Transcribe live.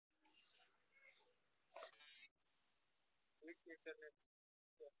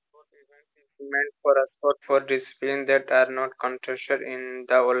Sport event is meant for a sport for disciplines that are not contested in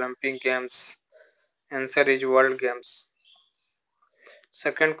the Olympic Games. Answer is World Games.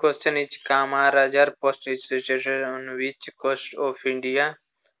 Second question is Kamarajar Post is situated on which coast of India?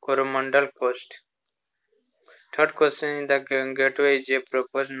 Coromandel Coast. Third question is the Gateway is a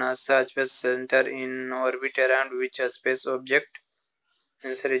proposed NASA Space Center in orbit around which space object?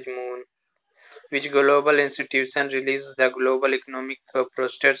 Answer is Moon. Which global institution releases the Global Economic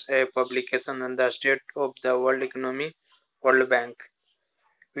Prospectus, a publication on the state of the world economy? World Bank.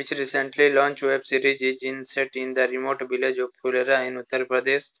 Which recently launched web series is set in the remote village of Phulera in Uttar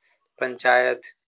Pradesh? Panchayat.